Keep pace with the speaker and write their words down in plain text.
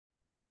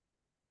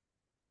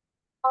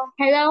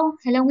Hello,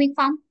 Nguyên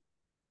Phong.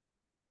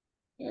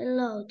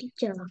 Hello,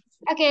 teacher.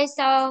 Okay,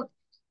 so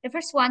the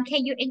first one,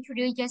 can you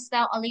introduce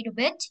yourself a little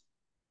bit?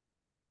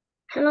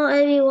 Hello,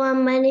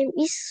 everyone. My name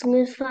is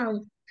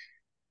Phong.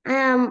 I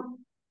am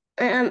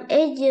I am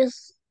 8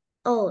 years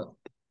old.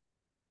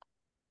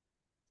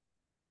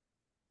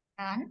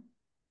 And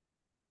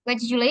where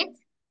did you live?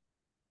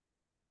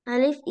 I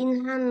live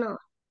in Hanoi.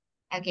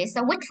 Okay,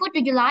 so which food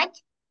do you like?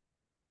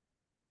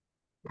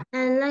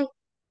 I like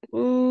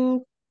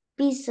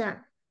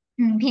pizza.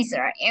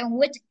 Pizza. And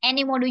which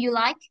animal do you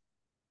like?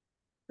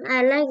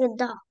 I like a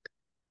dog.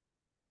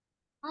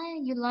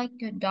 You like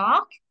the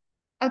dog.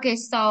 Okay,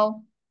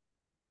 so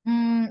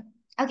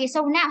okay,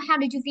 so now how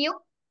did you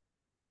feel?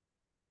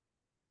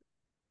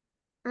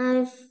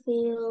 I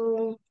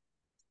feel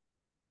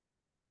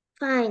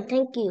fine,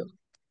 thank you.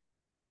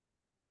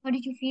 How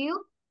did you feel?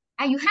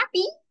 Are you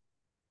happy?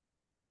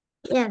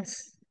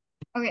 Yes.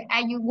 Okay,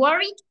 are you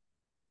worried?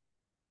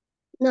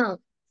 No.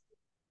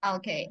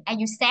 Okay, are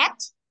you sad?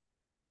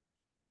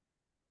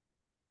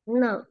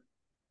 No.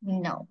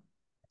 No.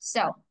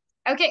 So,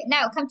 okay,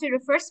 now come to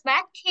the first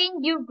part.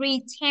 Can you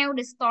retell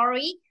the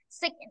story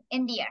Sick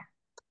in India?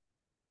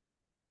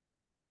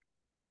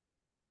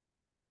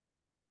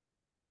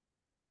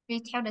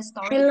 Retell the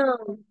story.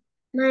 Hello.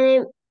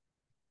 My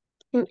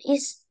name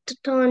is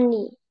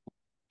Tony.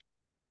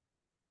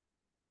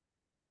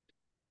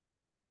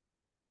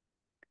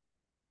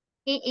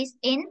 He is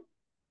in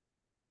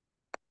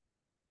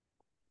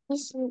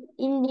He's in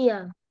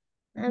India.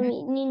 I'm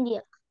mhm, in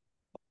India.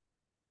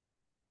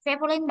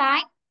 traveling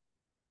by.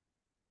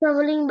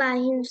 Traveling by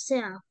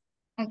himself.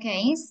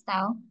 Okay,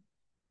 so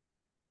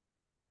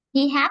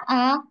he have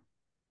a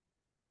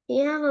He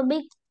have a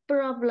big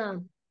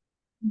problem.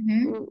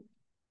 mhm, Mm,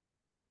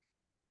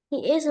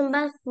 He ate some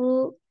bad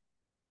food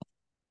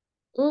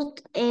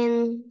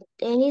and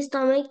his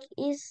stomach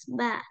is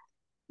bad.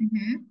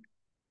 mhm.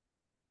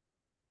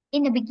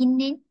 In the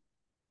beginning.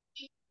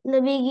 In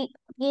the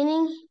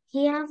beginning,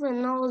 he has a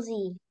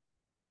nausea,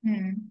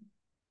 Hmm.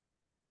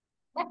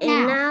 But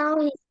and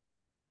now.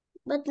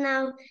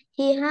 now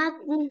he had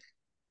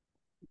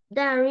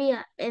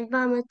diarrhea and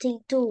vomiting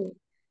too.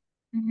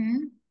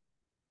 Mhm.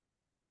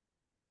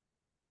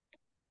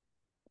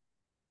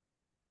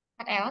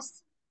 What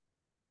else?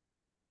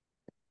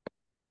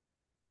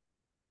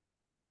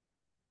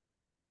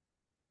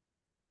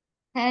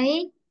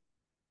 Hey,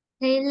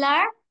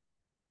 Taylor,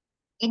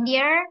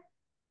 India.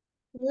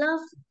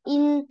 Love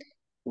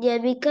India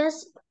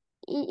because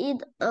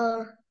it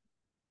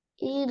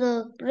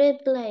a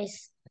great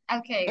place,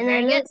 Okay, and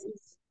I very good. love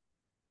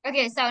it.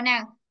 Okay, so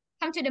now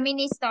come to the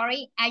mini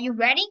story. Are you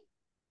ready?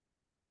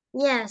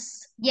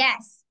 Yes.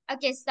 Yes.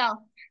 Okay, so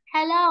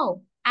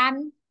hello,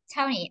 I'm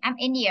Tony. I'm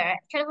India,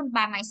 traveling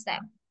by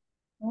myself.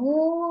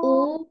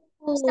 Oh,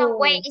 so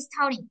where Ooh, is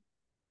Tony?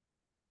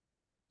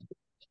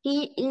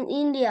 he in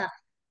India,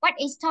 What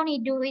is Tony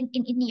doing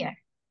in India?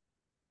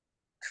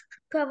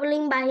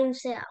 traveling by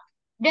himself.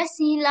 Does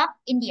he love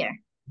India?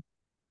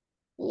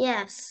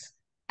 Yes,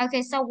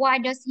 Okay, so why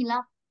does he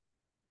love?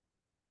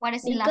 Why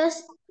does he love?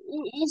 because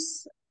it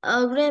is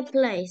a great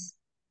place.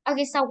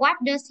 Okay, so what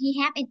does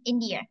he have in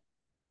India?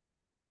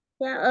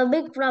 Yeah, a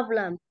big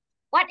problem.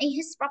 What is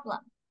his problem?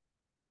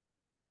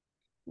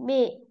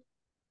 Big.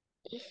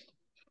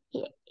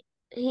 He,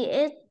 he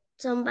ate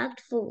some bad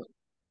food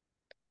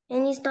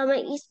and his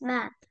stomach is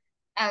bad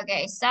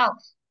Okay, so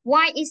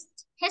why is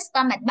his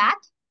stomach bad?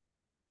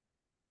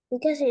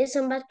 because he ate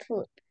some bad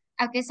food.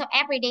 Okay, so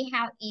every day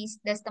how is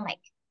the stomach?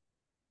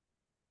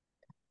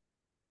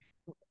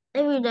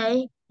 Every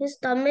day his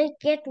stomach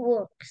get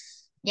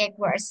worse. Get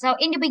worse. So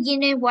in the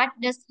beginning, what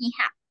does he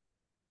have?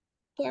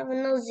 He have a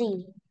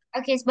nausea.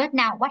 Okay, but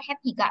now what have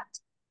he got?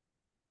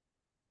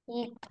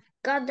 He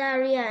got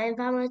diarrhea and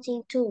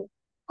vomiting too.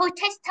 Who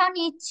takes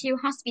Tony to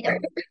hospital?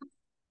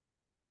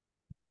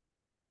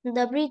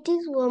 The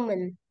British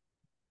woman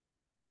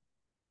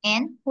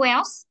And who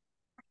else?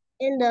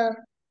 and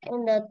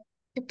the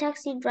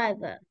taxi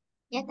driver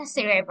Yeah, that's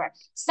the river.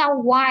 So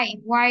why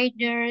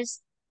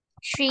does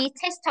she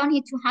take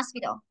Tony to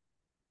hospital?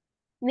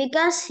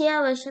 because he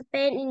have a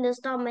pain in the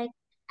stomach.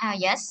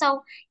 Yes.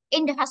 So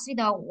in the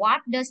hospital,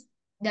 what does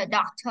the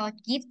doctor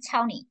give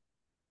Tony?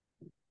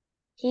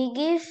 He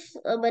give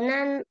a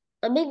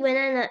big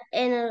banana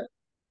and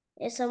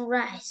some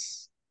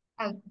rice.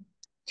 Oh,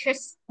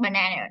 just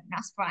banana,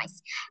 not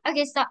rice.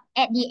 Okay. So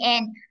at the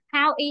end,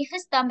 how is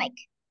his stomach?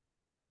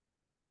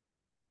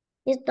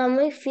 His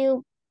stomach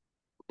feel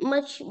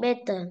much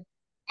better.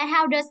 And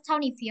how does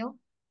Tony feel?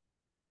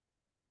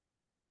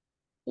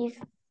 He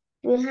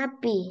feel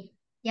happy.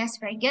 Yes,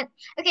 very good.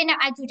 Okay, now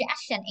I do the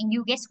action and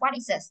you guess what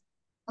is this?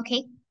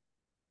 Okay.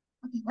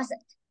 Okay, what's it?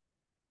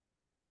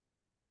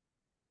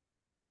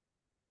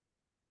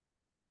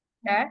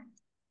 There.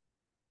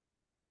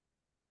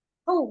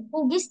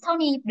 Who gives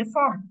Tony the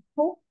form?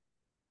 Who?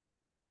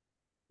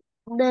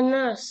 The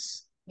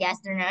nurse. Yes,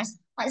 the nurse.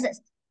 What is it?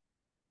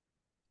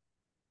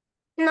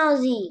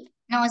 Nausea.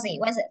 Nosy.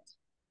 What is it?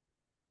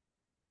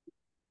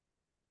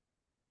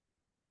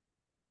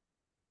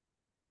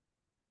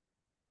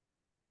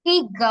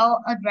 He go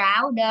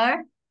around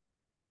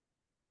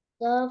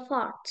the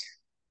fort.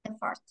 the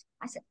fort.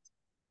 I said,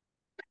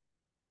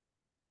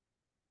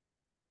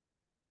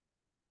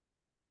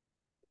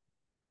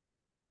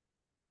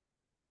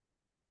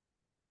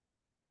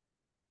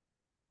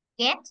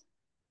 get.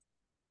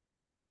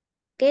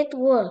 Get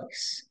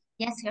works.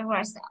 Yes, get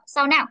worse.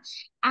 So now,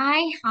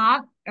 I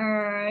have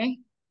a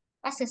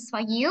passage for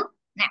you.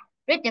 Now,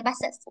 read the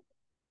passage.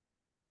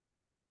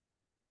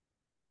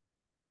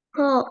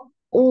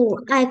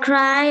 I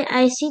cry,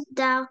 I sit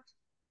down.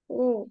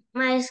 Oh,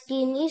 my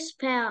skin is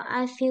pale,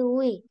 I feel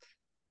weak.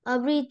 A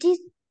British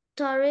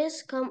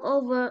tourist come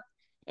over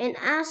and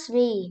ask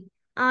me,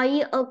 "Are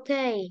you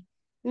okay?"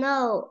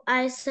 "No,"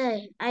 I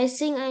say. "I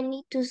think I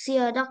need to see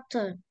a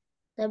doctor."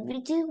 The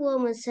British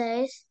woman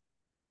says,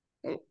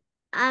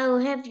 "I will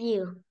help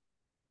you."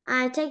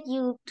 I take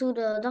you to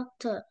the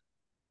doctor.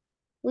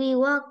 We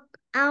walk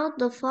out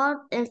the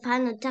fort and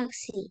find a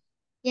taxi.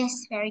 Yes,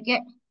 very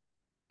good.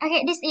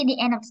 Okay, this is the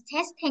end of the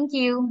test. Thank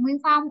you, Nguyên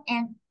Phong,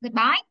 and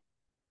goodbye.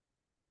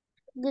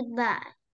 Goodbye.